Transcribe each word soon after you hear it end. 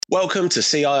Welcome to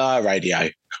CII Radio.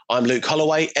 I'm Luke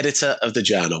Holloway, editor of The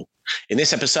Journal. In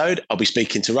this episode, I'll be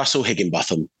speaking to Russell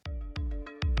Higginbotham.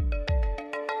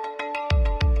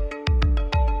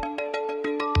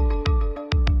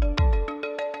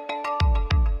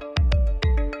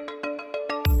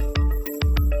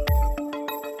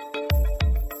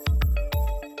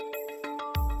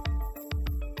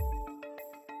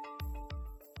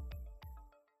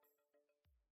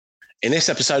 In this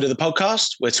episode of the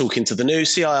podcast, we're talking to the new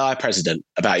CII president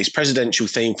about his presidential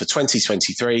theme for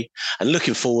 2023 and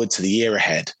looking forward to the year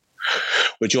ahead.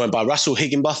 We're joined by Russell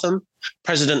Higginbotham,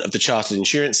 president of the Chartered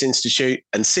Insurance Institute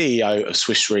and CEO of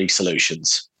Swiss Re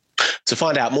Solutions. To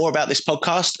find out more about this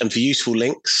podcast and for useful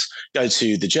links, go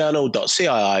to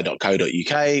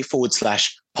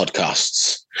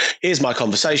thejournal.cii.co.uk/podcasts. Here's my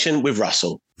conversation with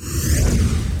Russell.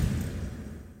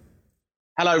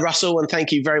 Hello, Russell, and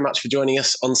thank you very much for joining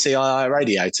us on CII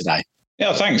Radio today.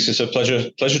 Yeah, thanks. It's a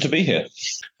pleasure to be here.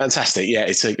 Fantastic. Yeah,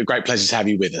 it's a great pleasure to have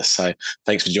you with us. So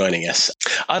thanks for joining us.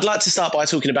 I'd like to start by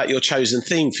talking about your chosen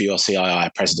theme for your CII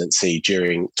presidency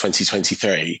during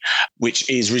 2023, which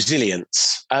is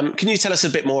resilience. Can you tell us a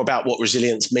bit more about what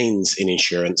resilience means in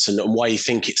insurance and why you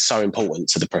think it's so important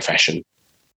to the profession?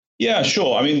 Yeah,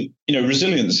 sure. I mean,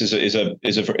 resilience is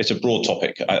a broad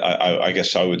topic. I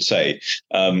guess I would say,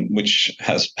 which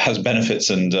has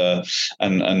benefits and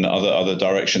other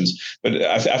directions. But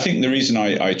I think the reason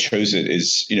I chose it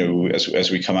is,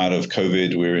 as we come out of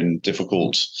COVID, we're in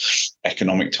difficult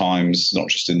economic times, not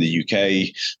just in the UK,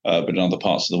 but in other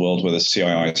parts of the world where the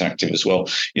CII is active as well.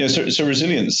 So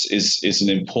resilience is an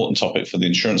important topic for the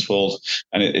insurance world,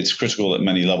 and it's critical at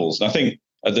many levels. And I think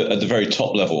at the very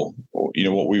top level,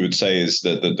 what we would say is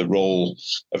that the role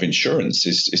of insurance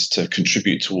is to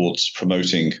contribute towards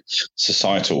promoting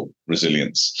societal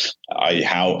resilience, i.e.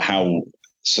 how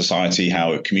society,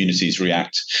 how communities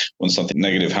react when something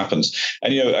negative happens.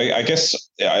 And, I guess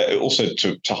also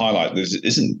to highlight, this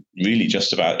isn't really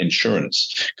just about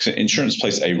insurance, because insurance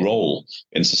plays a role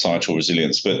in societal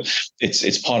resilience, but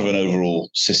it's part of an overall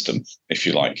system, if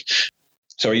you like.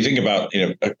 So you think about,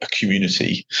 a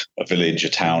community, a village, a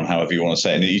town, however you want to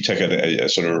say, and you take a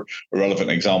sort of a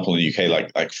relevant example in the UK,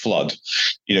 like flood.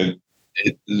 The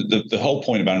whole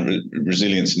point about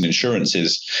resilience and insurance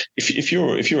is if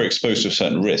you're exposed to a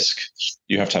certain risk,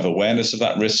 you have to have awareness of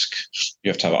that risk. You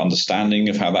have to have understanding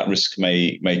of how that risk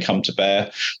may come to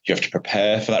bear. You have to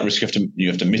prepare for that risk. You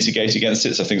have to mitigate against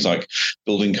it. So things like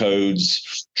building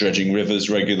codes, dredging rivers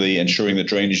regularly, ensuring that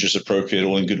drainage is appropriate,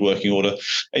 all in good working order,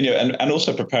 and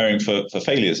also preparing for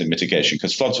failures in mitigation,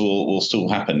 because floods will still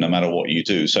happen no matter what you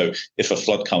do. So if a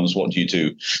flood comes, what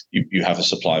do? You have a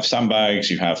supply of sandbags.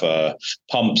 You have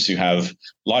pumps, you have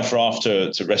life raft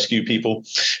to rescue people.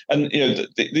 And,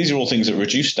 these are all things that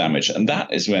reduce damage. And that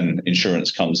is when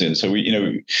insurance comes in. So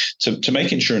to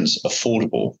make insurance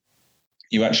affordable,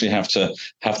 you actually have to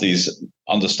have these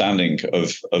understanding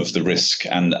of the risk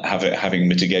and having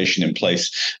mitigation in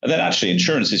place. And then actually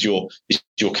insurance is your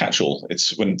catch-all.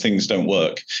 It's when things don't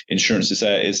work, insurance is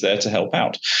there to help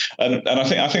out. And I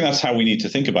think that's how we need to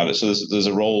think about it. So there's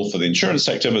a role for the insurance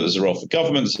sector, but there's a role for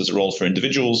governments, there's a role for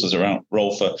individuals, there's a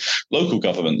role for local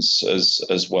governments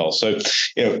as well. So,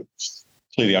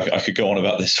 clearly, I could go on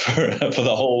about this for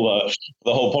the whole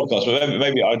podcast, but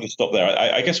maybe I'll just stop there.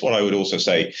 I guess what I would also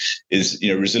say is,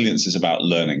 resilience is about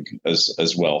learning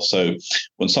as well. So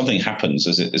when something happens,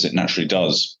 as it naturally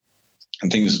does,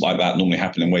 and things like that normally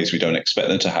happen in ways we don't expect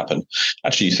them to happen,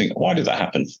 actually you think, why did that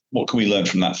happen? What can we learn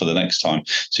from that for the next time?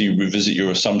 So you revisit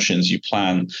your assumptions, you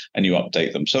plan, and you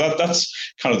update them. So that's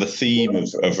kind of the theme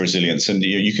of resilience. And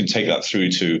you can take that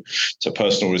through to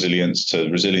personal resilience, to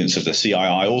resilience of the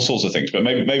CII, all sorts of things. But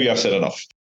maybe I've said enough.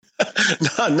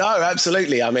 No,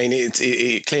 absolutely. I mean,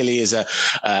 it clearly is a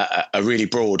really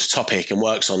broad topic and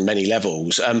works on many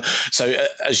levels. So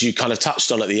as you kind of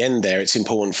touched on at the end there, it's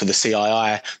important for the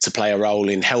CII to play a role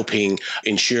in helping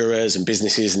insurers and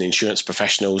businesses and insurance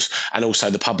professionals and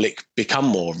also the public become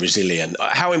more resilient.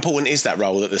 How important is that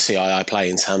role that the CII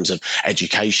play in terms of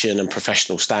education and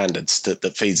professional standards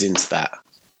that feeds into that?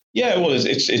 Yeah, well,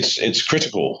 it's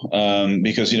critical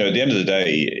because at the end of the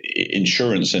day,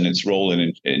 insurance and its role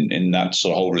in that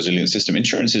sort of whole resilient system.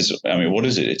 Insurance is, what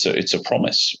is it? It's a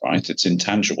promise, right? It's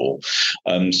intangible.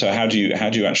 So how do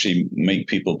you actually make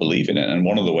people believe in it? And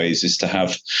one of the ways is to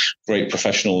have great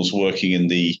professionals working in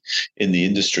the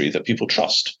industry that people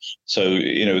trust. So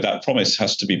that promise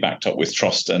has to be backed up with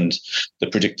trust and the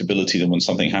predictability that when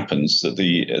something happens, that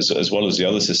as well as the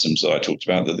other systems that I talked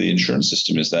about, that the insurance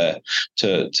system is there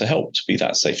to help to be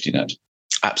that safety net.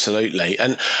 Absolutely.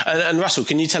 And Russell,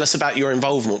 can you tell us about your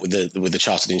involvement with the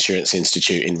Chartered Insurance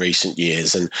Institute in recent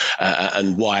years,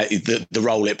 and why the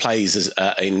role it plays as,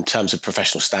 in terms of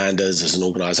professional standards as an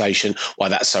organisation, why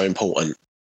that's so important?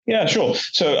 Yeah, sure.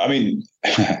 So, I mean,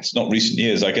 it's not recent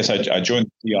years. I guess I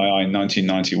joined CII in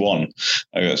 1991.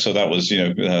 So that was,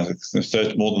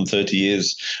 more than 30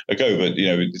 years ago. But,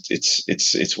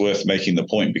 it's worth making the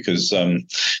point because,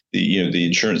 the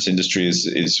insurance industry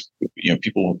is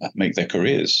people make their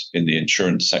careers in the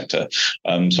insurance sector.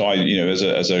 So I,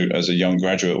 as a young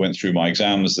graduate, went through my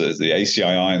exams, the ACII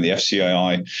and the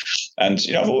FCII. And,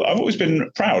 I've always been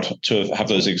proud to have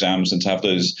those exams and to have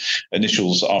those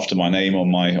initials after my name on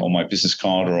my business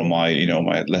card or on my,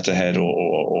 my letterhead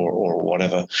or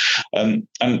whatever. And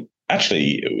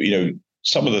actually,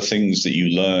 some of the things that you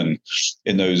learn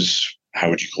in those, how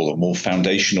would you call them, more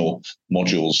foundational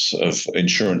modules of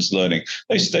insurance learning,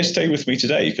 they stay with me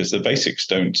today because the basics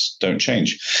don't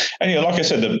change. And like I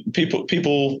said, the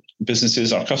people,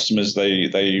 businesses, our customers,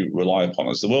 they rely upon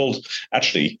us. The world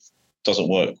actually doesn't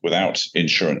work without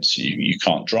insurance. You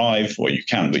can't drive, well, you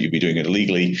can, but you'll be doing it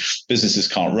illegally. Businesses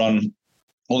can't run.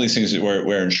 All these things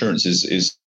where insurance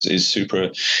is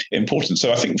super important.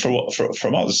 So I think from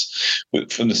us,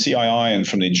 from the CII and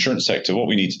from the insurance sector, what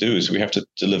we need to do is we have to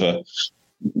deliver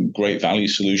great value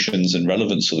solutions and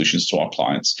relevant solutions to our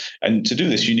clients. And to do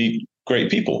this, you need great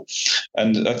people.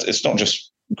 And it's not just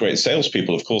great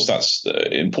salespeople. Of course, that's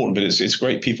important, but it's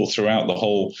great people throughout the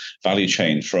whole value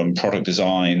chain, from product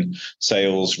design,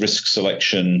 sales, risk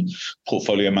selection,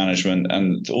 portfolio management,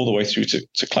 and all the way through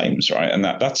to claims, right? And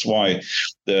that's why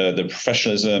the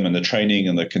professionalism and the training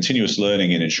and the continuous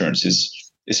learning in insurance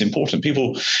is important.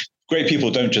 Great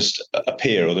people don't just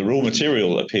appear, or the raw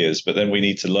material appears, but then we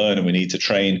need to learn and we need to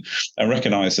train and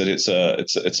recognize that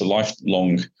it's a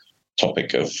lifelong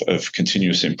topic of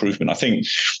continuous improvement. I think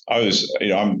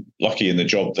I'm lucky in the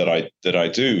job that I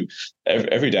do.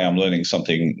 Every day I'm learning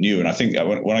something new, and I think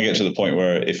when I get to the point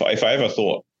where if I ever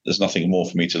thought there's nothing more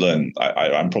for me to learn,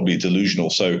 I'm probably delusional.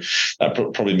 So that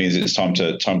probably means it's time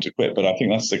to quit. But I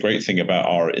think that's the great thing about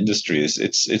our industry is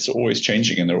it's always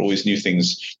changing, and there are always new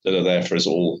things that are there for us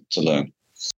all to learn.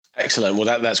 Excellent.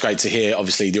 Well, that's great to hear.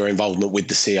 Obviously, your involvement with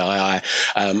the CII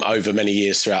over many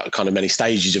years throughout kind of many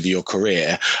stages of your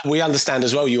career. We understand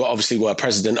as well you obviously were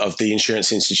president of the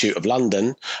Insurance Institute of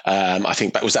London. I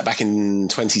think was that back in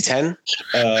 2010?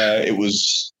 It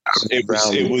was in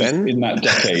that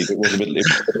decade. It was a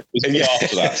bit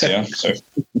after that. Yeah. So.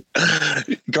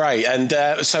 Great. And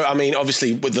so, I mean,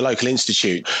 obviously with the local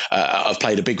institute, I've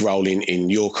played a big role in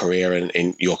your career and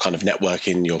in your kind of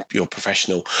networking, your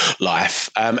professional life.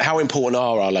 How important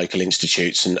are our local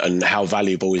institutes, and how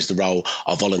valuable is the role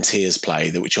our volunteers play,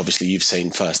 which obviously you've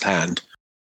seen firsthand?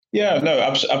 Yeah, no,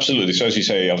 absolutely. So as you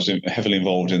say, I was heavily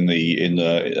involved in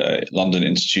the London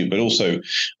Institute, but also,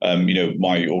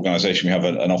 my organisation, we have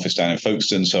an office down in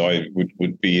Folkestone, so I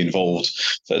would be involved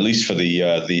at least for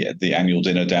the annual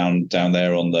dinner down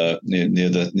there on near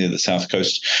the south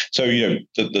coast. So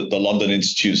the London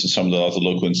institutes and some of the other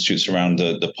local institutes around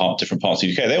the different parts of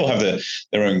the UK, they all have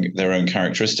their own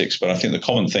characteristics. But I think the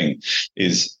common thing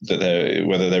is that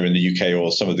whether they're in the UK or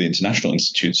some of the international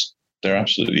institutes, they're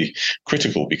absolutely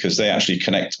critical because they actually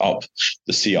connect up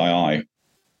the CII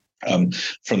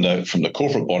from the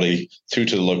corporate body through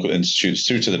to the local institutes,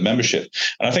 through to the membership.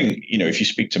 And I think, if you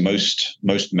speak to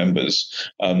most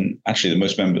members, actually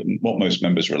what most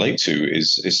members relate to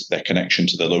is their connection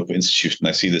to the local institute, and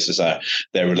they see this as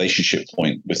their relationship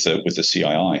point with the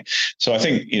CII. So I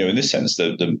think, in this sense,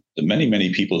 the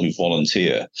many people who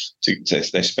volunteer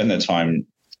they spend their time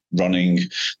running,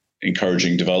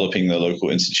 encouraging, developing the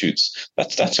local institutes,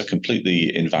 that's a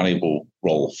completely invaluable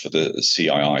role for the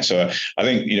CII. So I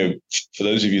think, for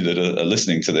those of you that are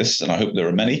listening to this, and I hope there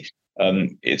are many,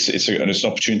 it's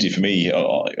an opportunity for me,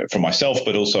 for myself,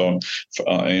 but also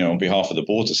on behalf of the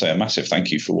board, to say a massive thank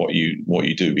you for what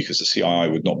you do, because the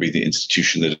CII would not be the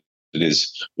institution that it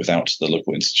is without the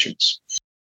local institutes.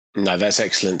 No, that's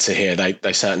excellent to hear.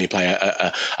 They certainly play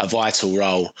a vital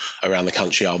role around the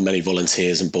country. Are many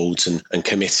volunteers and boards and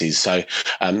committees. So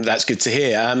that's good to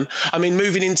hear. I mean,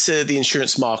 moving into the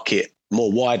insurance market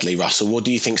more widely, Russell, what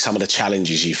do you think some of the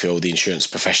challenges you feel the insurance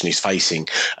profession is facing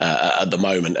at the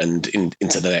moment and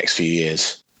into the next few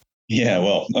years? Yeah,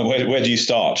 well, where do you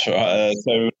start? So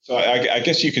I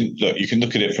guess you can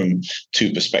look at it from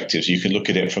two perspectives. You can look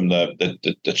at it from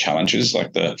the challenges,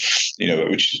 like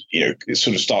which it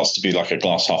sort of starts to be like a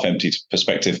glass half empty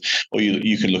perspective, or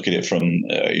you can look at it from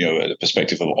a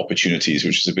perspective of opportunities,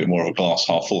 which is a bit more of a glass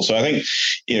half full. So I think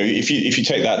if you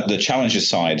take the challenges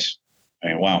side, I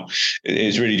mean, wow,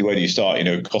 it's really where do you start?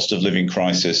 Cost of living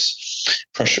crisis.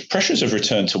 pressures have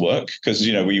returned to work because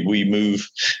we move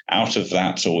out of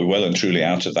that, or we're well and truly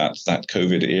out of that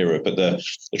COVID era. But the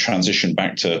transition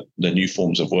back to the new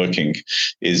forms of working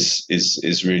is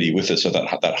really with us. So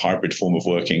that hybrid form of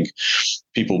working,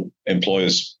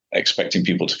 employers expecting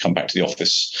people to come back to the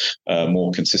office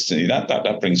more consistently,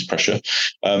 that brings pressure.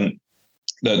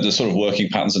 The sort of working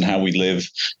patterns and how we live.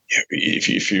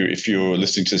 If you're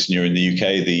listening to this and you're in the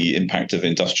UK, the impact of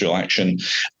industrial action.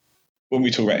 When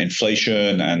we talk about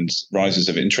inflation and rises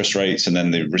of interest rates and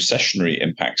then the recessionary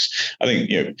impacts, I think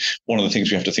one of the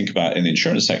things we have to think about in the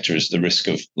insurance sector is the risk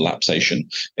of lapsation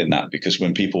in that, because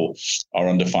when people are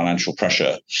under financial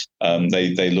pressure,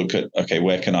 they look at, okay,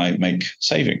 where can I make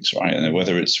savings, right? And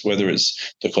whether it's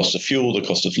the cost of fuel, the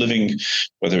cost of living,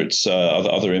 whether it's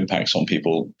other impacts on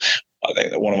people. I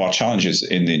think that one of our challenges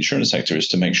in the insurance sector is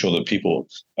to make sure that people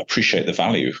appreciate the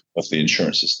value of the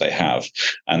insurances they have.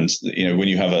 And, when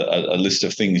you have a list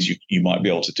of things you might be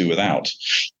able to do without,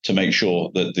 to make sure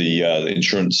that the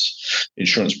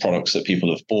insurance products that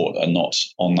people have bought are not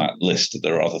on that list, that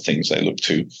there are other things they look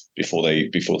to before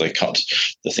they cut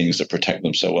the things that protect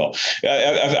them so well.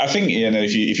 I think,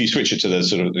 if you switch it to the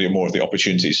sort of more of the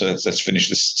opportunity, so let's finish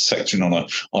this section on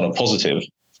a positive.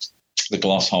 The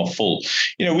glass half full.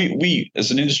 We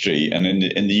as an industry and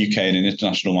in the UK and in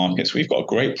international markets, we've got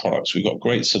great products, we've got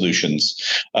great solutions,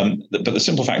 but the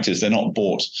simple fact is they're not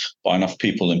bought by enough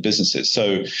people and businesses.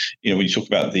 So, when you talk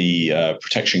about the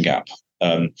protection gap,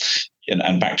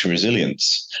 and back to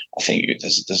resilience, I think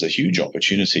there's a huge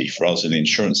opportunity for us in the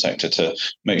insurance sector to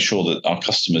make sure that our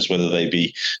customers, whether they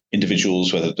be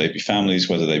individuals, whether they be families,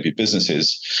 whether they be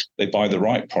businesses, they buy the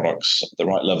right products, the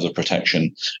right level of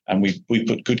protection, and we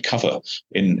put good cover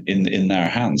in their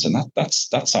hands, and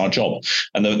that's our job.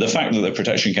 And the fact that the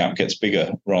protection gap gets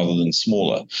bigger rather than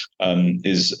smaller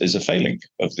is a failing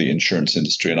of the insurance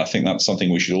industry, and I think that's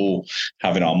something we should all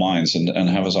have in our minds and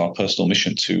have as our personal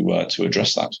mission to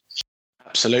address that.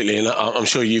 Absolutely. And I'm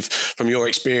sure from your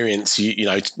experience,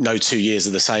 no 2 years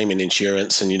are the same in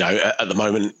insurance. And, at the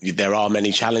moment, there are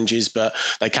many challenges, but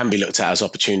they can be looked at as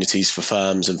opportunities for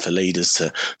firms and for leaders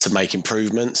to make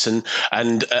improvements. And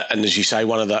as you say,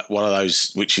 one of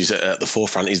those which is at the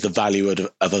forefront is the value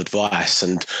of advice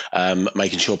and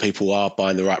making sure people are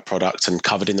buying the right product and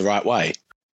covered in the right way.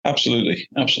 Absolutely.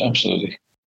 Absolutely.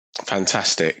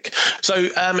 Fantastic. So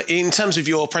in terms of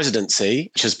your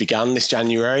presidency, which has begun this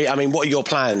January, what are your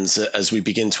plans as we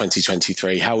begin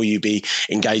 2023? How will you be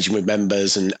engaging with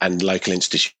members and local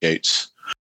institutes?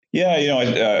 Yeah,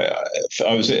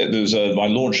 there was my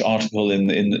launch article in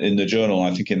the journal.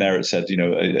 I think in there it said,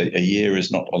 a year is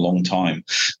not a long time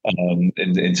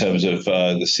in terms of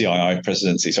the CII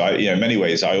presidency. So in many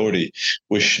ways, I already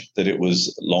wish that it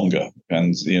was longer.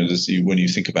 And when you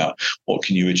think about what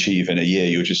can you achieve in a year,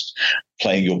 you're just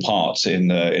playing your part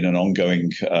in an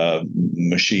ongoing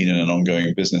machine and an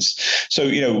ongoing business. So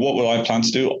what will I plan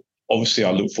to do? Obviously,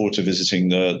 I look forward to visiting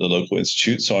the local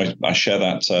institute. So I share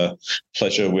that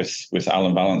pleasure with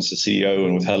Alan Balance, the CEO,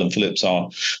 and with Helen Phillips, our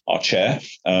chair.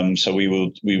 So we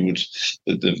would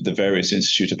the various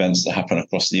institute events that happen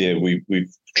across the year.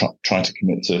 We've tried to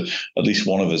commit to at least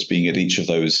one of us being at each of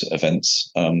those events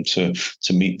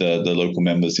to meet the local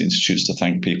members, the institutes, to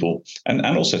thank people, and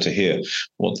also to hear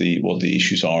what the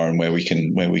issues are and where we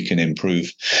can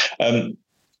improve.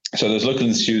 So there's local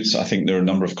institutes. I think there are a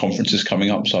number of conferences coming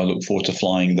up. So I look forward to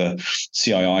flying the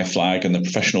CII flag and the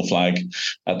professional flag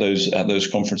at those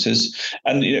conferences.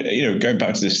 And going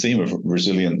back to this theme of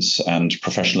resilience and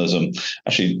professionalism,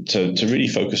 actually to really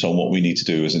focus on what we need to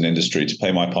do as an industry, to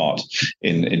play my part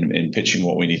in pitching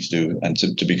what we need to do and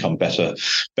to become better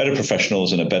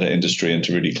professionals in a better industry, and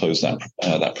to really close that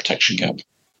protection gap.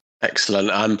 Excellent.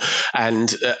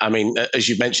 As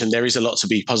you mentioned, there is a lot to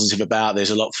be positive about. There's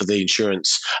a lot for the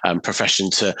insurance profession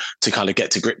to kind of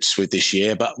get to grips with this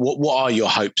year. But what are your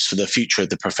hopes for the future of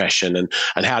the profession,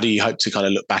 and how do you hope to kind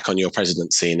of look back on your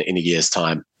presidency in a year's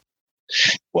time?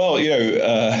 Well,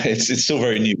 it's still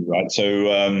very new, right?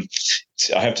 So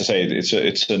I have to say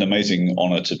it's an amazing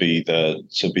honor to be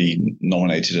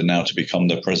nominated and now to become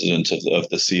the president of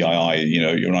the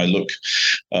CII. When I look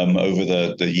over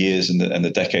the years and the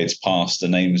decades past, the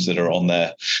names that are on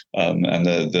there, and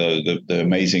the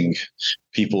amazing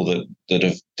people that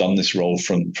have done this role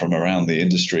from around the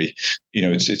industry,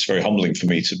 it's very humbling for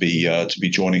me to be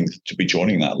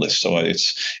joining that list. So it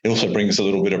also brings a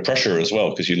little bit of pressure as well,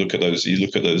 because you look at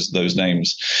those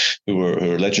names who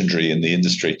are legendary in the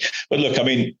industry. But look,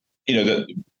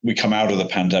 we come out of the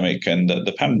pandemic, and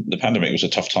the pandemic was a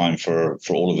tough time for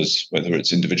all of us, whether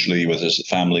it's individually, whether it's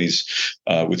families,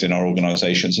 within our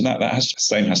organizations, and that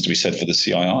same has to be said for the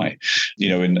CII.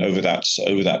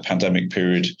 Over that pandemic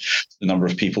period, the number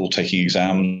of people taking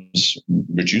exams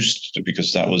reduced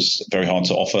because that was very hard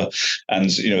to offer, and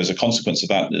as a consequence of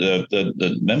that,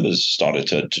 the members started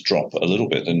to drop a little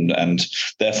bit, and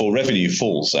therefore revenue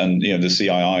falls. And the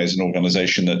CII is an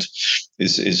organization that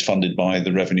is funded by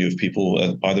the revenue of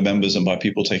people, by the members, and by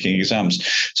people taking exams.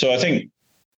 So I think,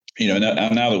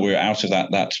 now that we're out of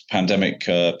that pandemic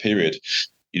period,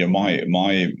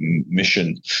 my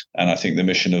mission, and I think the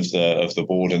mission of the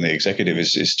board and the executive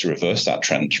is to reverse that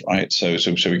trend, right? So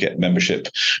we get membership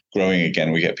growing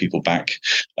again. We get people back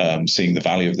seeing the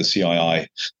value of the CII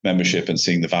membership and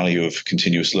seeing the value of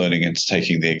continuous learning and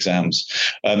taking the exams.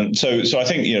 So I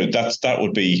think that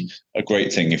would be a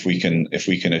great thing if we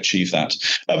can achieve that.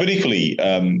 But equally,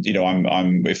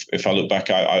 if I look back,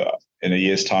 in a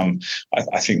year's time,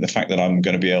 I think the fact that I'm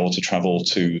going to be able to travel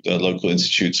to the local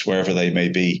institutes wherever they may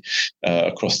be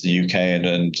across the UK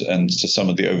and to some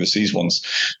of the overseas ones,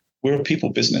 we're a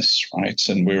people business, right?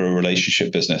 And we're a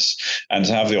relationship business. And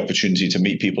to have the opportunity to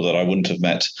meet people that I wouldn't have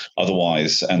met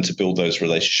otherwise and to build those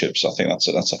relationships, I think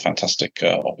that's a fantastic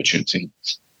opportunity.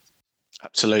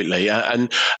 Absolutely.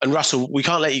 And Russell, we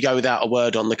can't let you go without a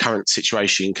word on the current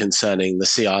situation concerning the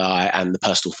CII and the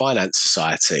Personal Finance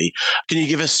Society. Can you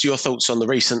give us your thoughts on the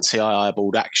recent CII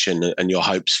board action and your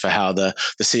hopes for how the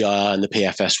CII and the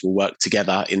PFS will work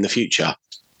together in the future?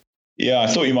 Yeah, I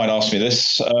thought you might ask me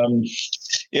this.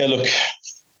 Look,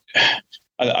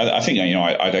 I think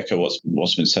I'd echo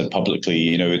what's been said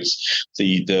publicly. It's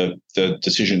the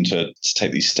decision to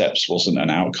take these steps wasn't an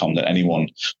outcome that anyone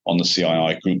on the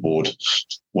CII group board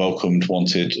welcomed,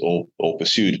 wanted, or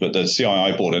pursued. But the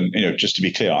CII board, and just to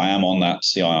be clear, I am on that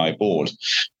CII board.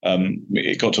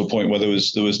 It got to a point where there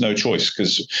was no choice,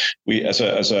 because we, as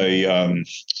a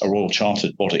royal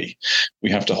chartered body, we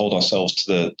have to hold ourselves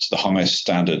to the highest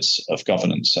standards of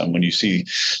governance. And when you see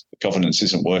governance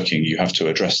isn't working, you have to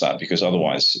address that, because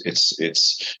otherwise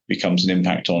it's becomes an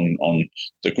impact on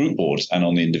the group board and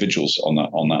on the individuals on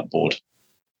that board.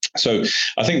 So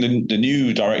I think the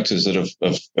new directors that have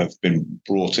been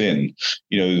brought in,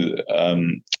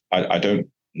 I don't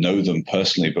know them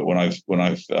personally, but when I've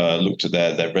looked at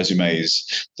their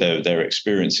resumes, their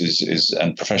experiences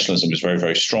and professionalism is very,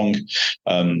 very strong,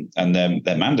 and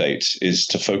their mandate is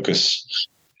to focus.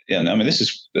 Yeah, I mean, this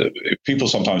is people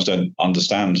sometimes don't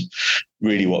understand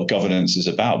really what governance is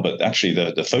about, but actually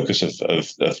the focus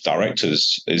of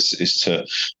directors is to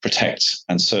protect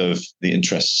and serve the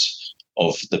interests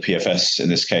of the PFS in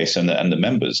this case and the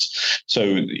members.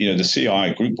 So the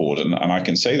CII group board, and I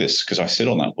can say this because I sit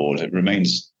on that board, it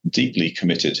remains deeply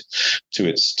committed to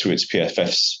its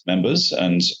PFS members,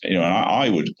 and I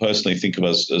would personally think of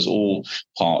us as all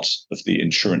part of the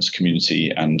insurance community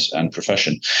and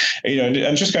profession.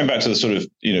 And just going back to the sort of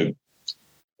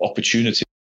opportunities.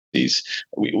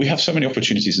 We have so many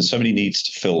opportunities and so many needs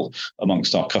to fill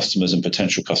amongst our customers and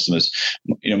potential customers.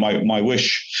 My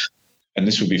wish, and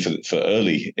this would be for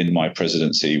early in my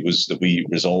presidency, was that we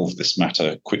resolve this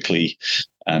matter quickly,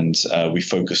 and we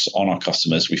focus on our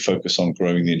customers, we focus on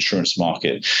growing the insurance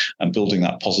market and building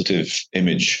that positive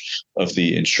image of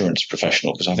the insurance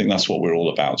professional, because I think that's what we're all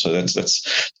about. So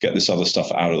let's get this other stuff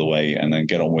out of the way and then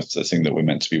get on with the thing that we're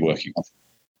meant to be working on.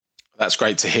 That's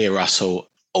great to hear, Russell.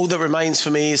 All that remains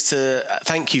for me is to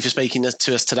thank you for speaking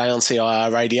to us today on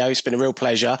CII Radio. It's been a real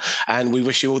pleasure, and we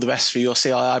wish you all the best for your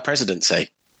CII presidency.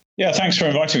 Yeah, thanks for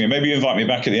inviting me. Maybe you invite me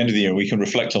back at the end of the year. We can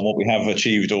reflect on what we have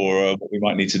achieved or what we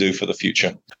might need to do for the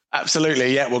future.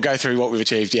 Absolutely. Yeah, we'll go through what we've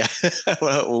achieved. Yeah,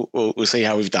 we'll see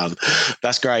how we've done.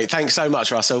 That's great. Thanks so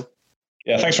much, Russell.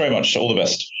 Yeah, thanks very much. All the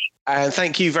best. And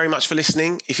thank you very much for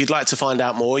listening. If you'd like to find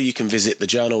out more, you can visit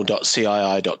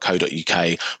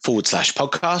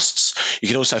thejournal.cii.co.uk/podcasts. You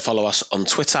can also follow us on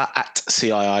Twitter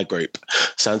 @CII Group.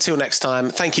 So until next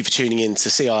time, thank you for tuning in to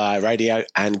CII Radio,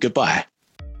 and goodbye.